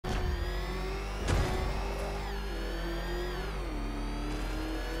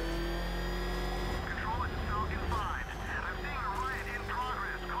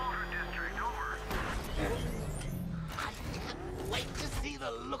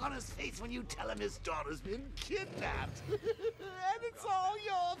look on his face when you tell him his daughter's been kidnapped. And it's all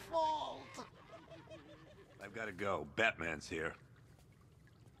your fault. I've got to go. Batman's here.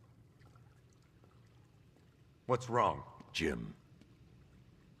 What's wrong? Jim.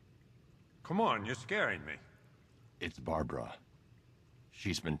 Come on, you're scaring me. It's Barbara.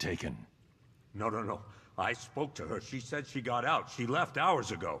 She's been taken. No. I spoke to her. She said she got out. She left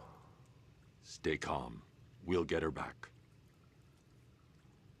hours ago. Stay calm. We'll get her back.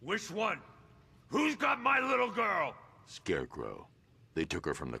 Which one? Who's got my little girl? Scarecrow. They took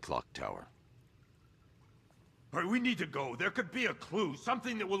her from the clock tower. All right, we need to go. There could be a clue,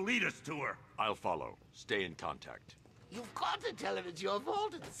 something that will lead us to her. I'll follow. Stay in contact. You've got to tell him it's your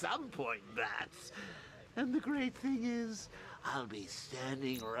fault at some point, Bats. And the great thing is, I'll be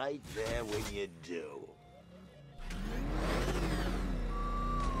standing right there when you do.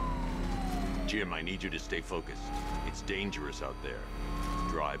 Jim, I need you to stay focused. It's dangerous out there.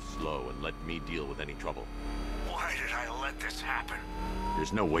 Drive slow and let me deal with any trouble. Why did I let this happen?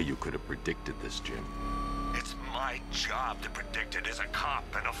 There's no way you could have predicted this, Jim. It's my job to predict it as a cop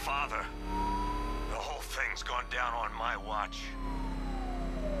and a father. The whole thing's gone down on my watch.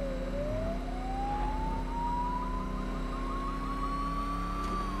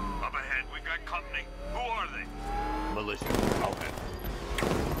 Up ahead, we got company. Who are they? Militia. Okay.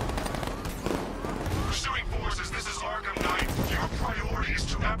 Pursuing forces, this is Arkham Knight. Your priority is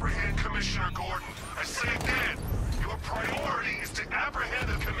to apprehend Commissioner Gordon. I say again, your priority is to apprehend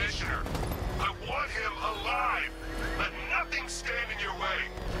the Commissioner. I want him alive. Let nothing stand in your way.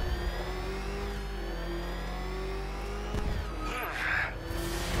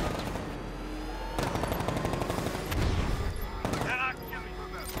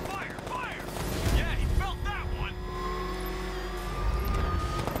 Fire! Yeah, he felt that one!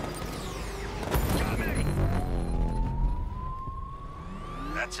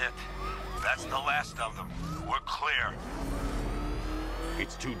 That's it. That's the last of them. We're clear.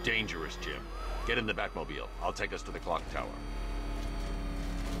 It's too dangerous, Jim. Get in the Batmobile. I'll take us to the clock tower.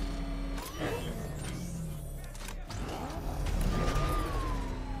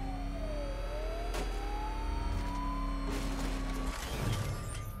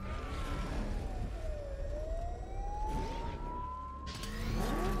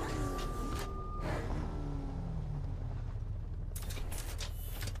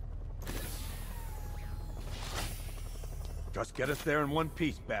 Just get us there in one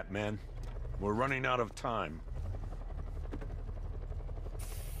piece, Batman. We're running out of time.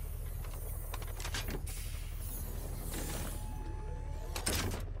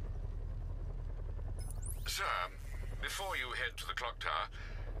 Sir, before you head to the clock tower,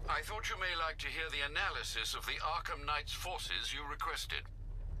 I thought you may like to hear the analysis of the Arkham Knight's forces you requested.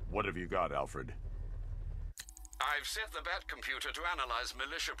 What have you got, Alfred? I've set the Bat computer to analyze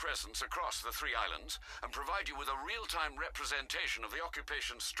militia presence across the 3 islands and provide you with a real-time representation of the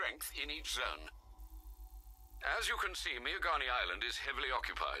occupation's strength in each zone. As you can see, Miagani Island is heavily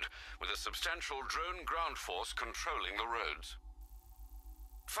occupied, with a substantial drone ground force controlling the roads.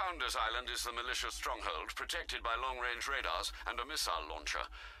 Founders Island is the militia stronghold, protected by long-range radars and a missile launcher.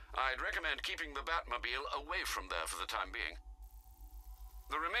 I'd recommend keeping the Batmobile away from there for the time being.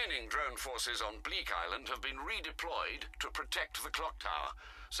 The remaining drone forces on Bleak Island have been redeployed to protect the clock tower,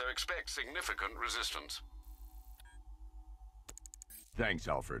 so expect significant resistance. Thanks,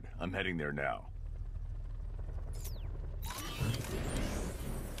 Alfred. I'm heading there now.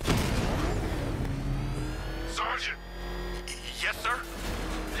 Sergeant! Yes, sir?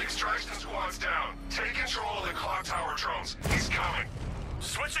 The extraction squad's down. Take control of the clock tower drones. He's coming.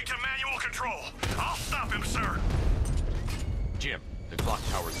 Switching to manual control. I'll stop him, sir. Jim, the clock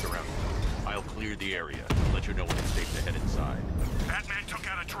tower's surrounded. I'll clear the area and let you know when it's safe to head inside. Batman took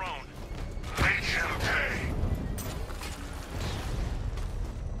out a drone. Make him pay.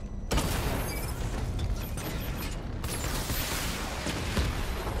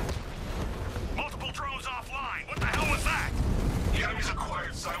 Multiple drones offline. What the hell was that? The enemy's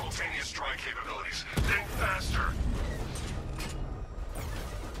acquired simultaneous strike capabilities. Think faster.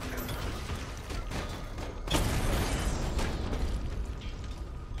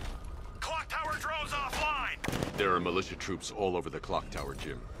 Clock tower drones offline. There are militia troops all over the clock tower,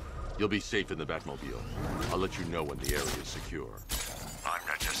 Jim. You'll be safe in the Batmobile. I'll let you know when the area is secure. I'm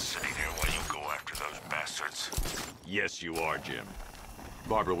not just sitting here while you go after those bastards. Yes, you are, Jim.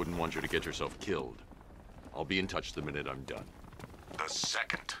 Barbara wouldn't want you to get yourself killed. I'll be in touch the minute I'm done. The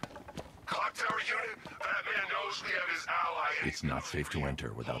second. Clock tower unit, Batman knows we have his ally. It's not safe to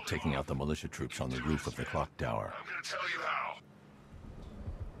enter without taking out the militia troops on the roof of the clock tower. I'm gonna tell you how.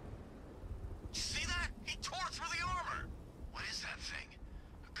 You see that? He tore through the armor. What is that thing?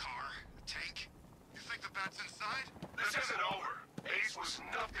 A what's inside? This isn't over. Ace was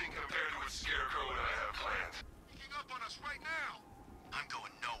nothing compared to what Scarecrow and I have planned. Sneaking up on us right now. I'm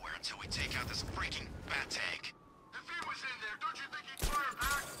going nowhere until we take out this freaking bat tank. If he was in there, don't you think he'd fire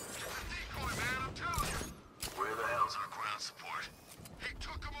back? It's a decoy, man, I'm telling you. Where the hell's our ground support? He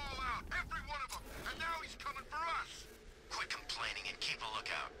took them all out, every one of them, and now he's coming for us. Quit complaining and keep a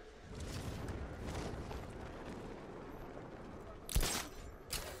lookout.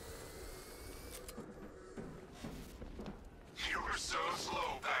 You were so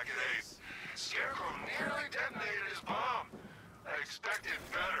slow, Packet Ace. Scarecrow nearly detonated his bomb. I expected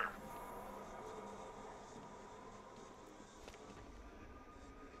better.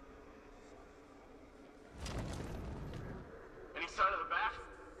 Any sign of the bat?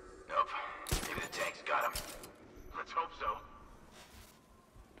 Nope. Maybe the tank's got him. Let's hope so.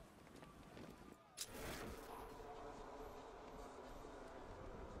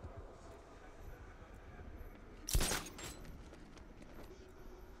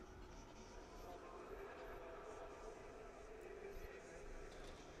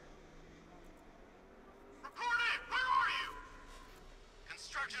 Report in! Where are you?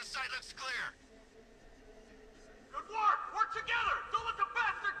 Construction site looks clear. Good work! Work together! Don't let the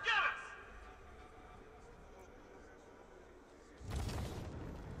bastard get us!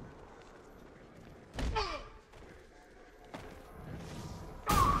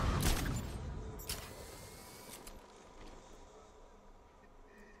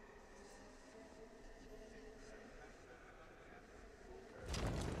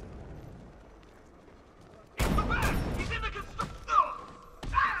 He's the bat! He's in the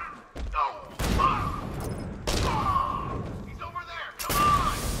He's over there! Come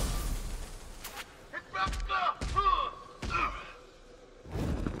on! Hit back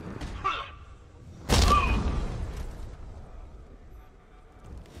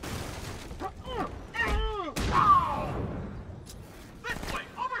This way!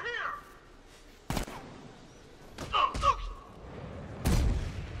 Over here!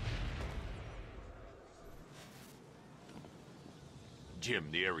 Jim,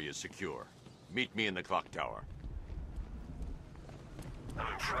 the area is secure. Meet me in the clock tower.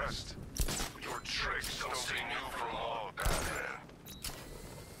 I'm impressed. Your tricks don't seem new for long, Batman.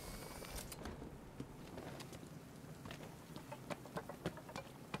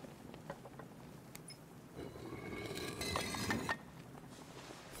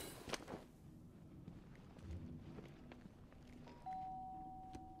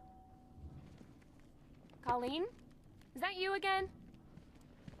 Colleen? Is that you again?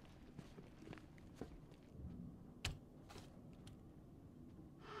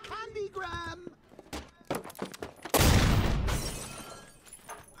 Candygram!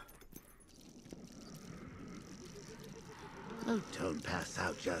 Oh, don't pass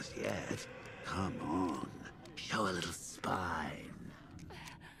out just yet. Come on. Show a little spine.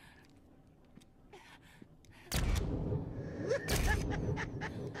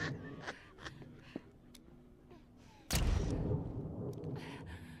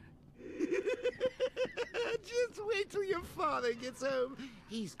 Just wait till your father gets home.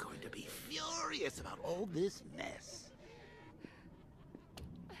 He's going to be furious about all this mess.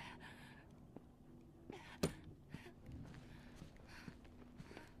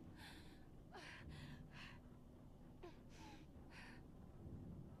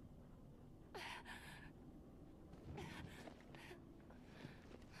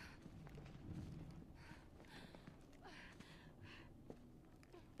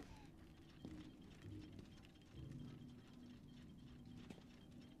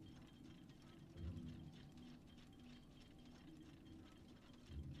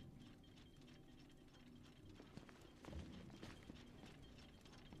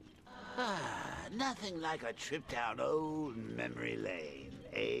 Nothing like a trip down old memory lane,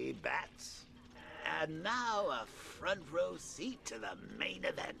 eh, Bats? And now a front row seat to the main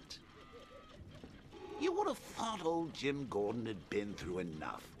event. You would have thought old Jim Gordon had been through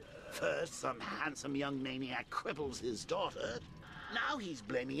enough. First, some handsome young maniac cripples his daughter. Now he's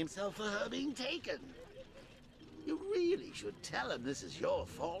blaming himself for her being taken. You really should tell him this is your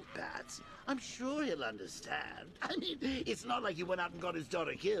fault, Bats. I'm sure he'll understand. I mean, it's not like you went out and got his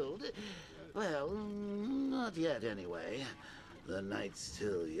daughter killed. Well, not yet anyway. The night's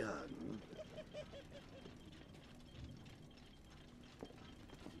still young.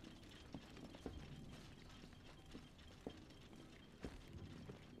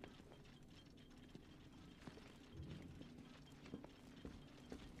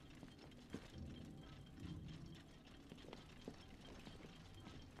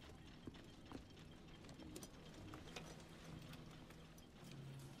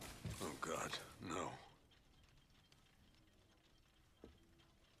 Oh, God, no.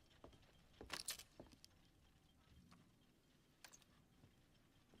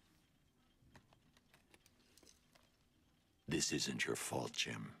 This isn't your fault,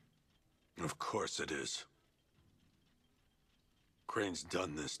 Jim. Of course it is. Crane's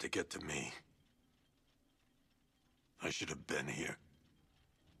done this to get to me. I should have been here.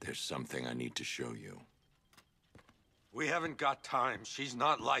 There's something I need to show you. We haven't got time. She's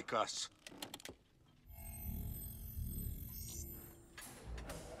not like us.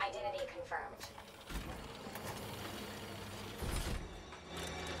 Identity confirmed.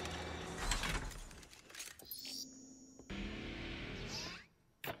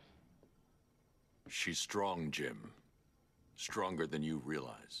 She's strong, Jim. Stronger than you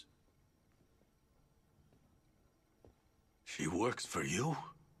realize. She works for you?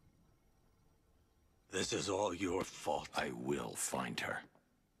 This is all your fault. I will find her.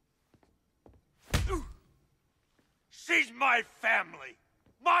 She's my family!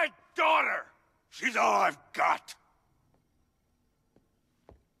 My daughter! She's all I've got!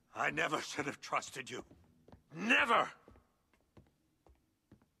 I never should have trusted you. Never!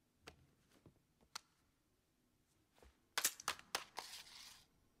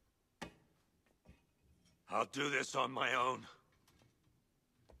 I'll do this on my own.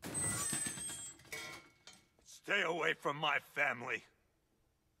 Stay away from my family.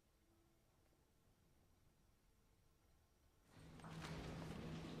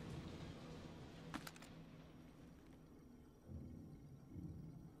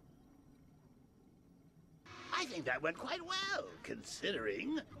 I think that went quite well,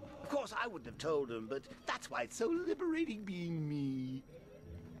 considering. Of course, I wouldn't have told him, but that's why it's so liberating being me.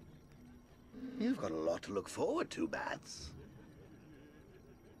 You've got a lot to look forward to, Bats.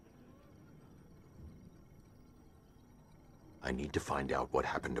 I need to find out what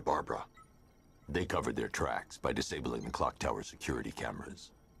happened to Barbara. They covered their tracks by disabling the clock tower security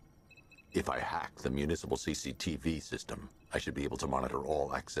cameras. If I hack the municipal CCTV system, I should be able to monitor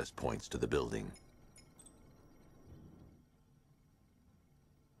all access points to the building.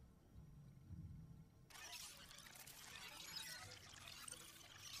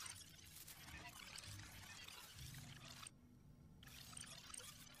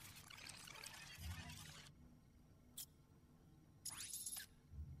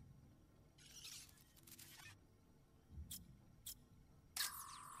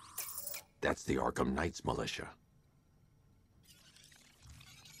 That's the Arkham Knights militia.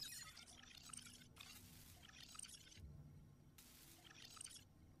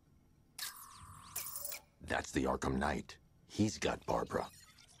 That's the Arkham Knight. He's got Barbara.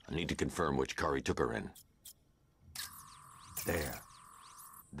 I need to confirm which car he took her in. There.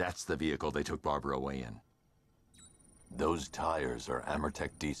 That's the vehicle they took Barbara away in. Those tires are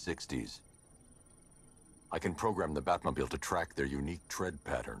Amertech D60s. I can program the Batmobile to track their unique tread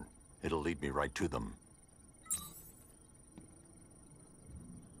pattern. It'll lead me right to them.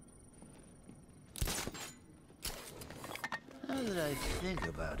 Now that I think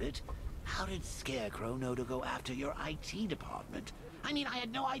about it, how did Scarecrow know to go after your IT department? I mean, I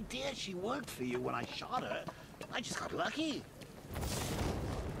had no idea she worked for you when I shot her. I just got lucky.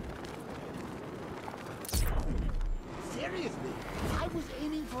 Seriously, I was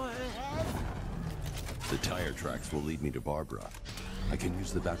aiming for her head. The tire tracks will lead me to Barbara. I can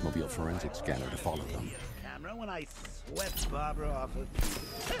use the Batmobile forensic scanner to follow them. Camera when I swept Barbara off her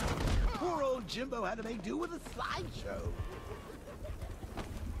feet. Poor old Jimbo had to make do with a slideshow.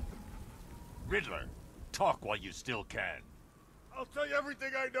 Riddler, talk while you still can. I'll tell you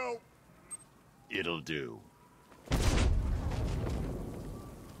everything I know. It'll do.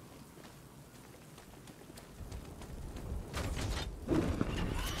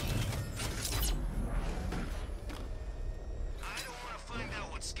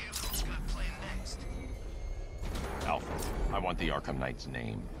 I want the Arkham Knight's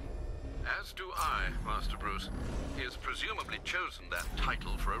name. As do I, Master Bruce. He has presumably chosen that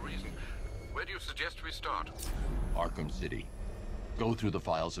title for a reason. Where do you suggest we start? Arkham City. Go through the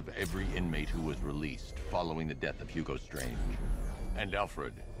files of every inmate who was released following the death of Hugo Strange. And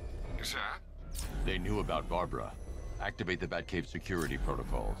Alfred. Sir? They knew about Barbara. Activate the Batcave security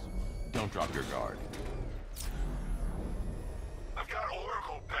protocols. Don't drop your guard. I've got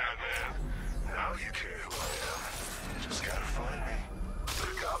Oracle, Batman. Now you care who I am. You just gotta find me.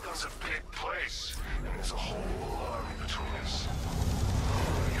 The Goblin's a big place, and there's a whole army between us. I'm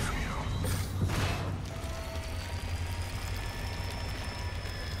ready for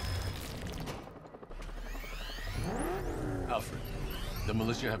you. Alfred, the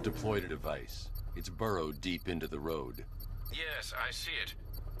militia have deployed a device. It's burrowed deep into the road. Yes, I see it.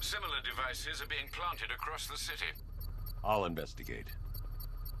 Similar devices are being planted across the city. I'll investigate.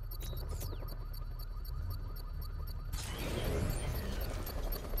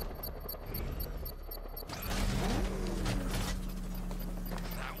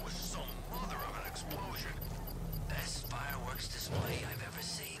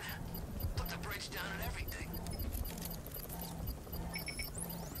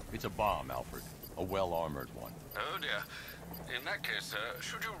 It's a bomb, Alfred. A well-armored one. Oh dear. In that case, sir,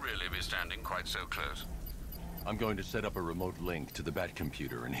 should you really be standing quite so close? I'm going to set up a remote link to the Bat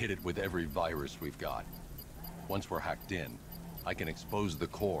computer and hit it with every virus we've got. Once we're hacked in, I can expose the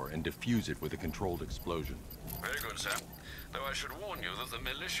core and defuse it with a controlled explosion. Very good, sir. Though I should warn you that the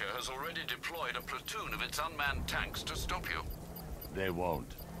militia has already deployed a platoon of its unmanned tanks to stop you. They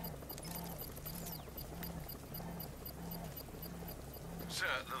won't. Sir,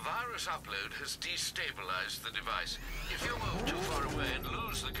 the virus upload has destabilized the device. If you move too far away and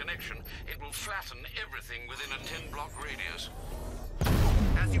lose the connection, it will flatten everything within a 10-block radius.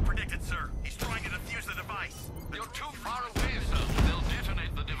 As you predicted, sir. He's trying to defuse the device. You're too far away, sir. They'll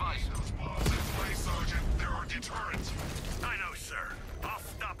detonate the device. Those bombs in place, Sergeant. There are deterrents. I know, sir. I'll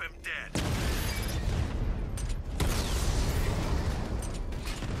stop him dead.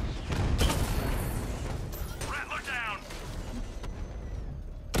 Rattler down!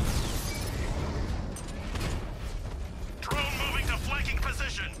 Drone moving to flanking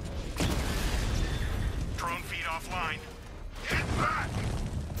position. Drone feed offline. Get back!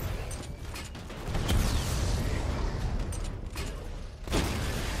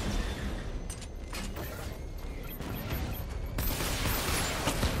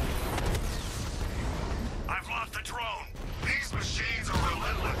 I've lost the drone. These machines are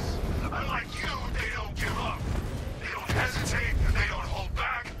relentless. Unlike you, they don't give up. They don't hesitate, they don't hold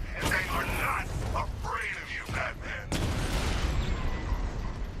back, and they are not afraid of you, Batman.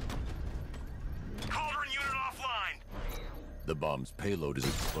 Cauldron unit offline. The bomb's payload is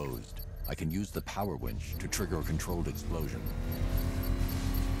exposed. I can use the power winch to trigger a controlled explosion.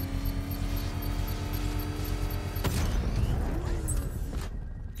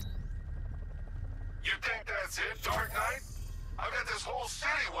 You think that's it, Dark Knight? I've got this whole city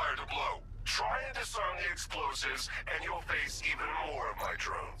wired to blow. Try and disarm the explosives, and you'll face even more of my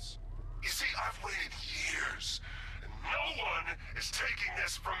drones. You see, I've waited years, and no one is taking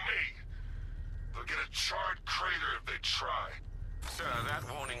this from me. They'll get a charred crater if they try. Sir, that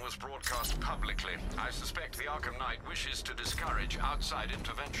warning was broadcast publicly. I suspect the Arkham Knight wishes to discourage outside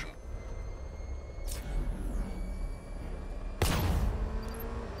intervention.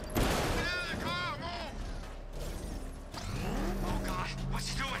 Oh, God. What's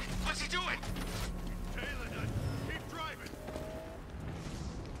he doing? What's he doing? Taylor, keep driving.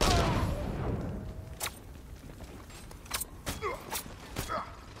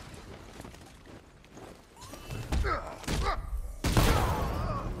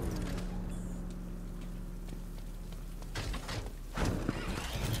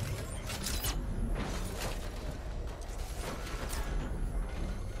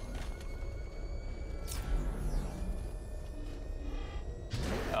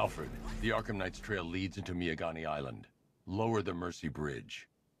 Alfred, the Arkham Knight's trail leads into Miagani Island. Lower the Mercy Bridge.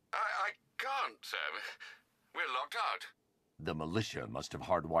 I can't, sir. We're locked out. The militia must have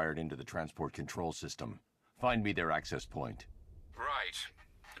hardwired into the transport control system. Find me their access point. Right.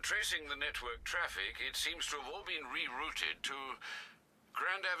 Tracing the network traffic, it seems to have all been rerouted to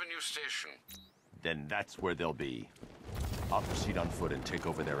Grand Avenue Station. Then that's where they'll be. I'll proceed on foot and take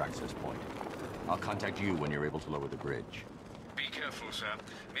over their access point. I'll contact you when you're able to lower the bridge. Be careful, sir.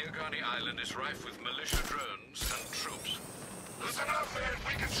 Miagani Island is rife with militia drones and troops. Listen up, man.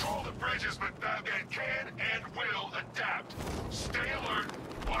 We control the bridges, but Batman can and will adapt. Stay alert.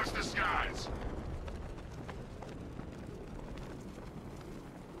 Watch the skies.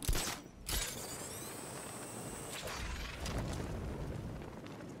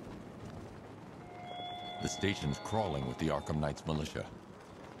 The station's crawling with the Arkham Knight's militia.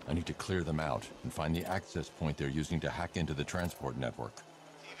 I need to clear them out and find the access point they're using to hack into the transport network.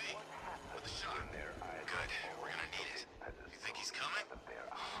 TV? With a shot in there. Good. We're gonna need it. You think he's coming?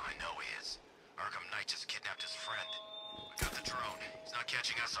 Oh, I know he is. Arkham Knight just kidnapped his friend. We got the drone. He's not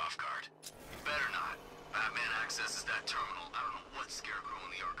catching us off guard. He better not. Batman accesses that terminal. I don't know what Scarecrow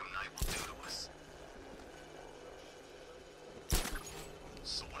and the Arkham Knight will do to us.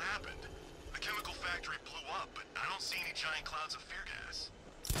 So what happened? The chemical factory blew up, but I don't see any giant clouds of fear gas.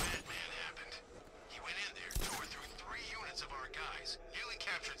 Batman happened. He went in there, tore through 3 units of our guys, nearly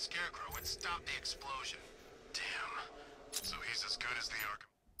captured Scarecrow, and stopped the explosion. Damn. So he's as good as the Arkham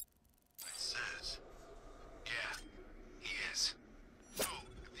Knight says. Yeah, he is. So,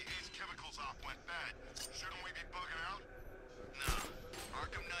 if the Ace Chemicals op went bad, shouldn't we be bugging out? No.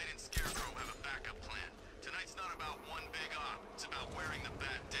 Arkham Knight and Scarecrow have a backup plan. Tonight's not about one big op. It's about wearing the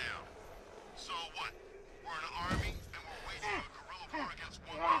bat down. So what? We're an army, and we're waging a guerrilla war against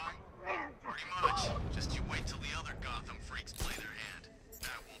one guy? Pretty much. Just you wait till the other Gotham freaks play their hand.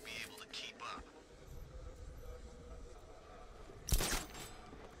 That won't be able to keep up.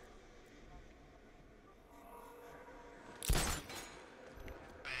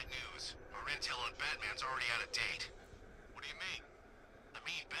 Batman's already out of date. What do you mean? I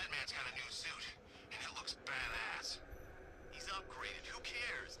mean, Batman's got a new suit, and it looks badass. He's upgraded, who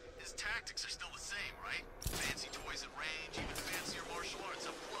cares? His tactics are still the same, right? Fancy toys at range, even fancier martial arts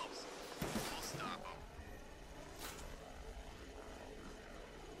up close. We'll stop him.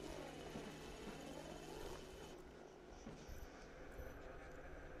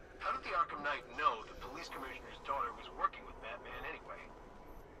 How did the Arkham Knight know the police commissioner's daughter was working with Batman anyway?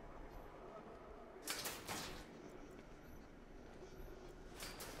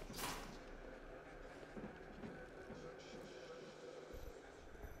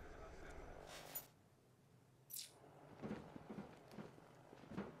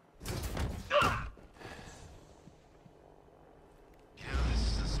 You know, this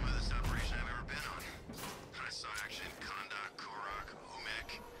is the smoothest operation I've ever been on. I saw action in Kondak, Korak,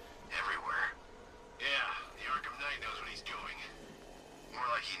 Umek, everywhere. Yeah, the Arkham Knight knows what he's doing. More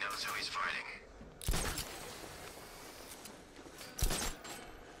like he knows who he's fighting.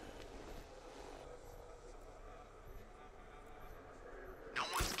 No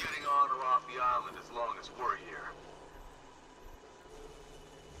one's getting on or off the island as long as we're here.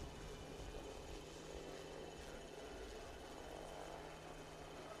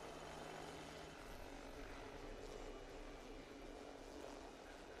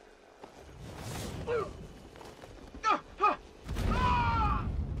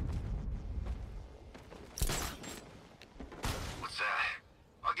 What's that?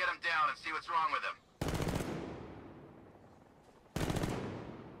 I'll get him down and see what's wrong with him.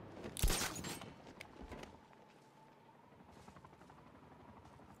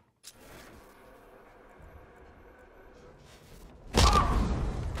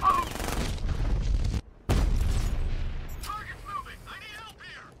 Target's moving! I need help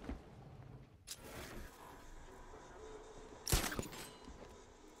here!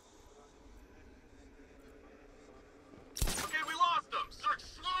 Okay, we lost him! Search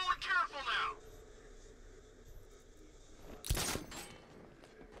slow and careful now!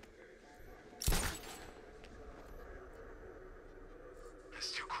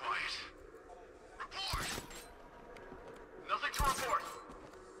 It's too quiet. Report! Nothing to report.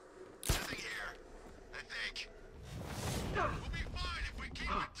 Nothing here, I think. We'll be fine if we keep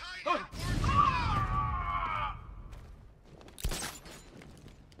it tight and work together!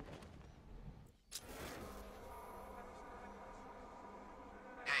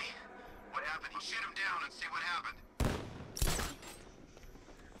 Hey, what happened? We'll shoot him down and see what happened.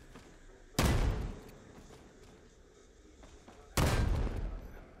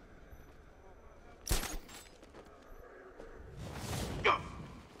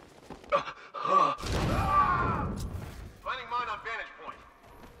 Finding mine on vantage point.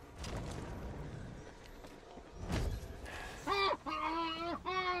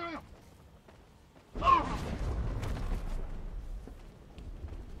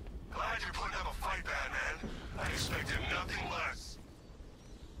 Glad you're putting up a fight, Batman. I expected nothing less.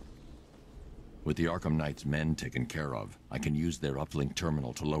 With the Arkham Knight's men taken care of, I can use their uplink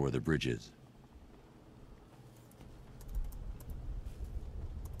terminal to lower the bridges.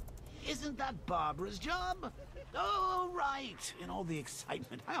 Isn't that Barbara's job? Oh, right. In all the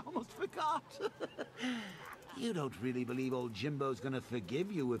excitement, I almost forgot. You don't really believe old Jimbo's gonna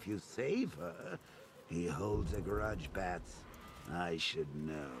forgive you if you save her. He holds a grudge, Bats. I should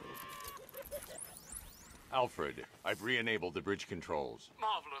know. Alfred, I've re-enabled the bridge controls.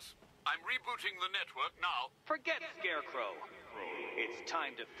 Marvelous. I'm rebooting the network now. Forget Scarecrow. It's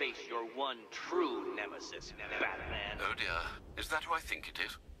time to face your one true nemesis, Batman. Oh dear. Is that who I think it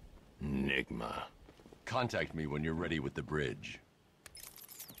is? Enigma. Contact me when you're ready with the bridge.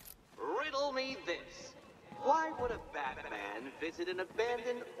 Riddle me this. Why would a Batman visit an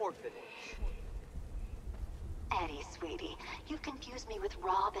abandoned orphanage? Eddie, sweetie, you confused me with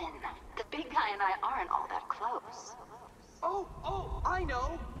Robin. The big guy and I aren't all that close. Oh, I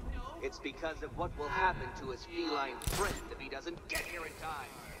know. It's because of what will happen to his feline friend if he doesn't get here in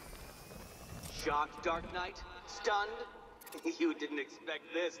time. Shocked, Dark Knight? Stunned? You didn't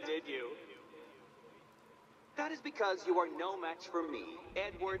expect this, did you? That is because you are no match for me,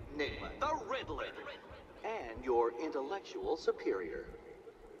 Edward Nigma, the Riddler, and your intellectual superior.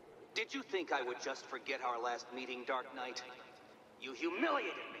 Did you think I would just forget our last meeting, Dark Knight? You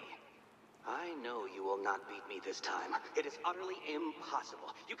humiliated me. I know you will not beat me this time. It is utterly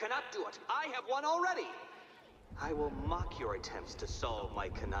impossible. You cannot do it. I have won already. I will mock your attempts to solve my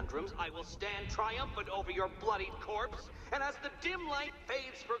conundrums. I will stand triumphant over your bloodied corpse. And as the dim light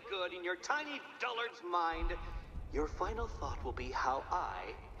fades for good in your tiny dullard's mind, your final thought will be how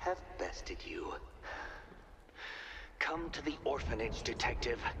I have bested you. Come to the orphanage,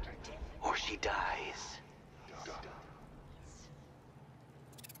 detective. or she dies.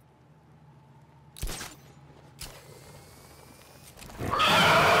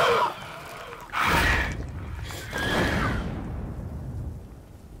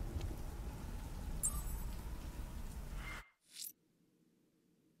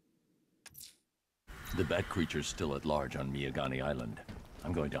 The bat creature's still at large on Miyagani Island.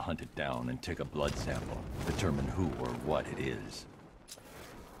 I'm going to hunt it down and take a blood sample, determine who or what it is.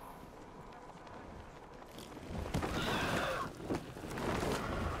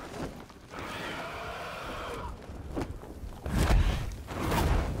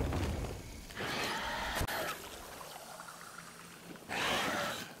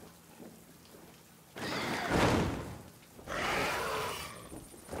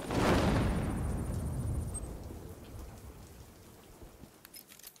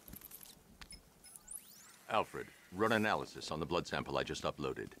 Alfred, run analysis on the blood sample I just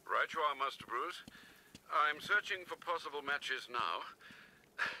uploaded. Right you are, Master Bruce. I'm searching for possible matches now.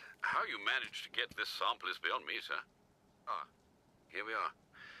 How you managed to get this sample is beyond me, sir. Ah, here we are.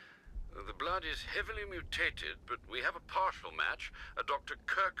 The blood is heavily mutated, but we have a partial match, a Dr.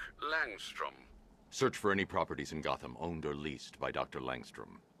 Kirk Langstrom. Search for any properties in Gotham owned or leased by Dr.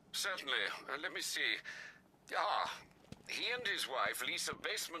 Langstrom. Certainly. Let me see. Ah, he and his wife lease a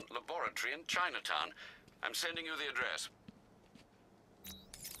basement laboratory in Chinatown. I'm sending you the address.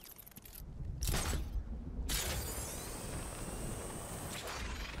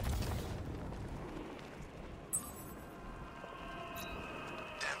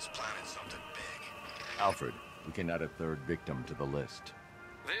 Dan's planning something big. Alfred, we can add a third victim to the list.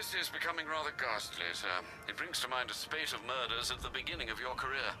 This is becoming rather ghastly, sir. It brings to mind a spate of murders at the beginning of your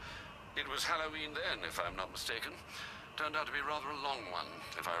career. It was Halloween then, if I'm not mistaken. Turned out to be rather a long one,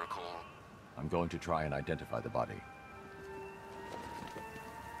 if I recall. I'm going to try and identify the body.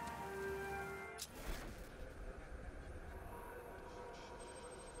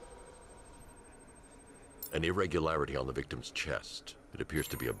 An irregularity on the victim's chest. It appears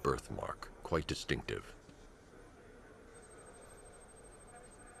to be a birthmark, quite distinctive.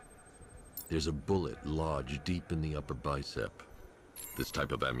 There's a bullet lodged deep in the upper bicep. This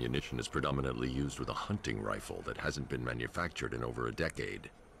type of ammunition is predominantly used with a hunting rifle that hasn't been manufactured in over a decade.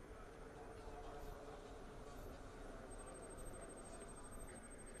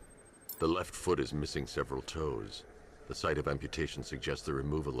 The left foot is missing several toes. The site of amputation suggests the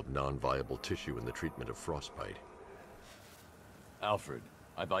removal of non-viable tissue in the treatment of frostbite. Alfred,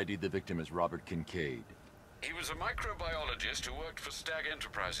 I've ID'd the victim as Robert Kincaid. He was a microbiologist who worked for Stag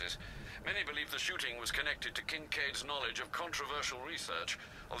Enterprises. Many believe the shooting was connected to Kincaid's knowledge of controversial research,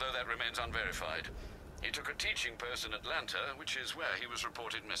 although that remains unverified. He took a teaching post in Atlanta, which is where he was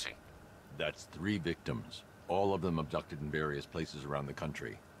reported missing. That's 3 victims, all of them abducted in various places around the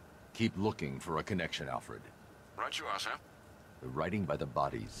country. Keep looking for a connection, Alfred. Right you are, sir. The writing by the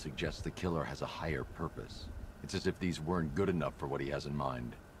bodies suggests the killer has a higher purpose. It's as if these weren't good enough for what he has in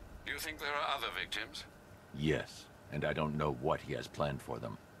mind. Do you think there are other victims? Yes, and I don't know what he has planned for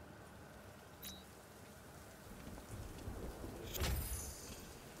them.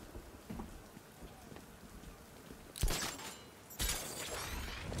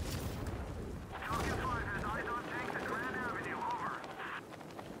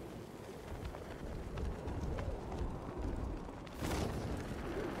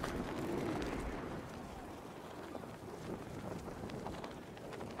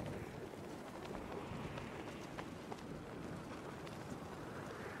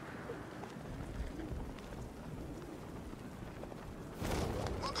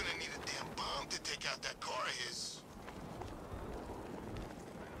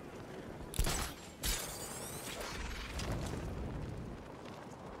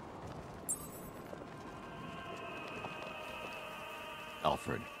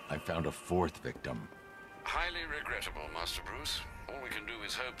 Alfred, I found a 4th victim. Highly regrettable, Master Bruce. All we can do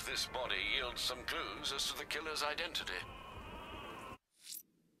is hope this body yields some clues as to the killer's identity.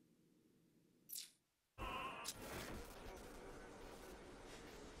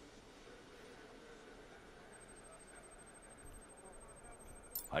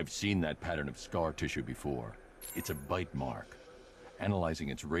 I've seen that pattern of scar tissue before. It's a bite mark. Analyzing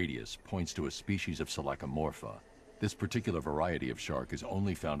its radius points to a species of Selachomorpha. This particular variety of shark is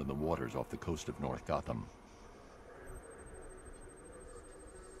only found in the waters off the coast of North Gotham.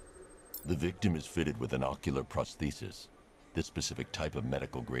 The victim is fitted with an ocular prosthesis. This specific type of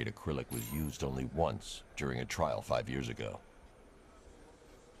medical-grade acrylic was used only once during a trial 5 years ago.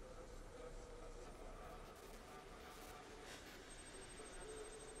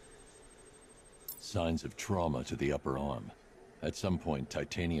 Signs of trauma to the upper arm. At some point,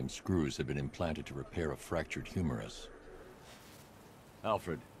 titanium screws had been implanted to repair a fractured humerus.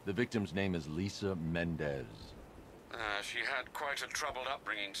 Alfred, the victim's name is Lisa Mendez. She had quite a troubled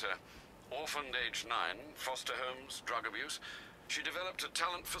upbringing, sir. Orphaned age 9, foster homes, drug abuse. She developed a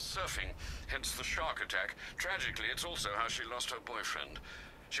talent for surfing, hence the shark attack. Tragically, it's also how she lost her boyfriend.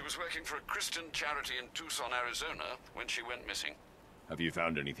 She was working for a Christian charity in Tucson, Arizona, when she went missing. Have you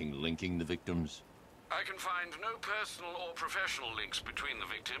found anything linking the victims? I can find no personal or professional links between the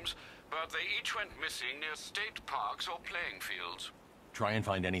victims, but they each went missing near state parks or playing fields. Try and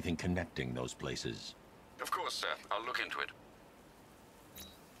find anything connecting those places. Of course, sir. I'll look into it.